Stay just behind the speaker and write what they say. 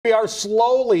We are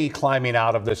slowly climbing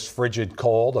out of this frigid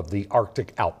cold of the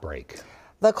Arctic outbreak.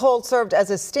 The cold served as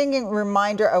a stinging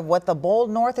reminder of what the bold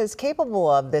north is capable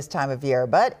of this time of year.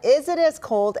 But is it as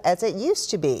cold as it used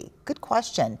to be? Good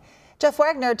question. Jeff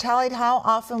Wagner tallied how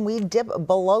often we dip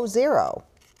below zero.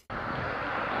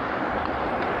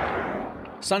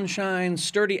 Sunshine,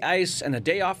 sturdy ice, and a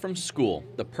day off from school.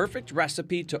 The perfect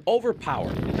recipe to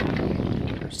overpower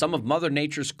some of Mother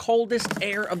Nature's coldest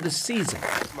air of the season.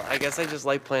 I guess I just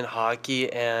like playing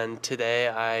hockey, and today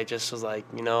I just was like,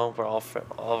 we're all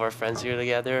of our friends here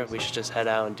together. We should just head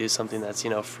out and do something that's,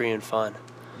 free and fun.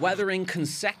 Weathering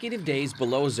consecutive days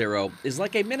below zero is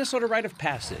like a Minnesota rite of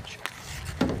passage.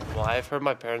 Well, I've heard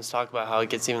my parents talk about how it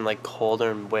gets even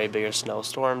colder and way bigger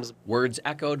snowstorms. Words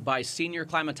echoed by senior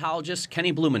climatologist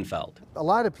Kenny Blumenfeld. A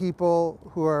lot of people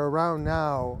who are around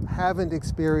now haven't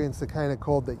experienced the kind of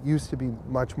cold that used to be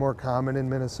much more common in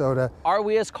Minnesota. Are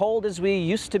we as cold as we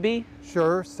used to be?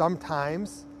 Sure,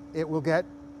 sometimes it will get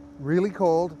really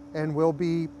cold and will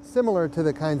be similar to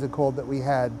the kinds of cold that we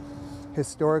had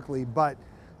historically, but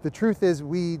the truth is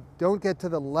we don't get to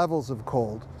the levels of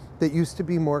cold that used to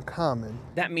be more common.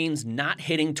 That means not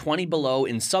hitting 20 below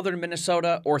in southern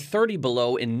Minnesota or 30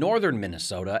 below in northern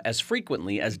Minnesota as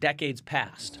frequently as decades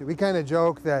past. We kind of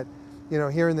joke that,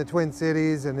 here in the Twin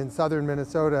Cities and in southern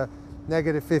Minnesota,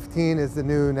 -15 is the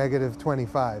new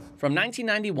 -25. From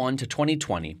 1991 to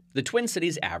 2020, the Twin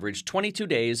Cities averaged 22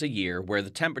 days a year where the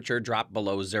temperature dropped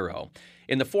below zero.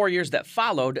 In the 4 years that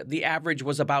followed, the average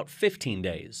was about 15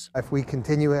 days. If we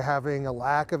continue having a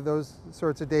lack of those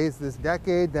sorts of days this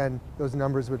decade, then those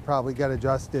numbers would probably get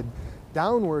adjusted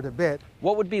downward a bit.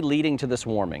 What would be leading to this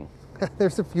warming?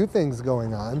 There's a few things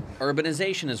going on.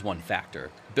 Urbanization is one factor.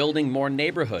 Building more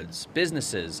neighborhoods,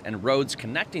 businesses, and roads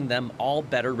connecting them all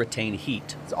better retain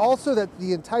heat. It's also that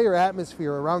the entire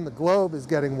atmosphere around the globe is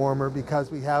getting warmer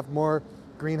because we have more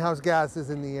greenhouse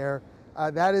gases in the air.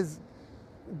 That is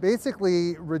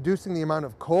basically reducing the amount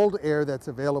of cold air that's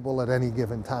available at any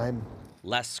given time.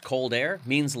 Less cold air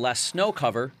means less snow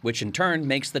cover, which in turn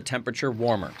makes the temperature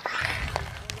warmer.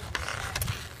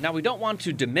 Now, we don't want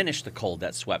to diminish the cold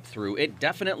that swept through. It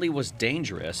definitely was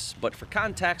dangerous, but for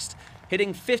context,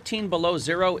 hitting 15 below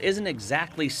zero isn't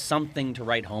exactly something to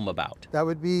write home about. That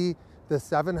would be the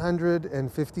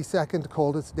 752nd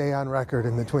coldest day on record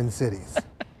in the Twin Cities.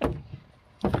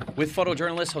 With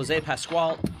photojournalist Jose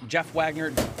Pascual, Jeff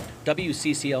Wagner,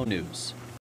 WCCO News.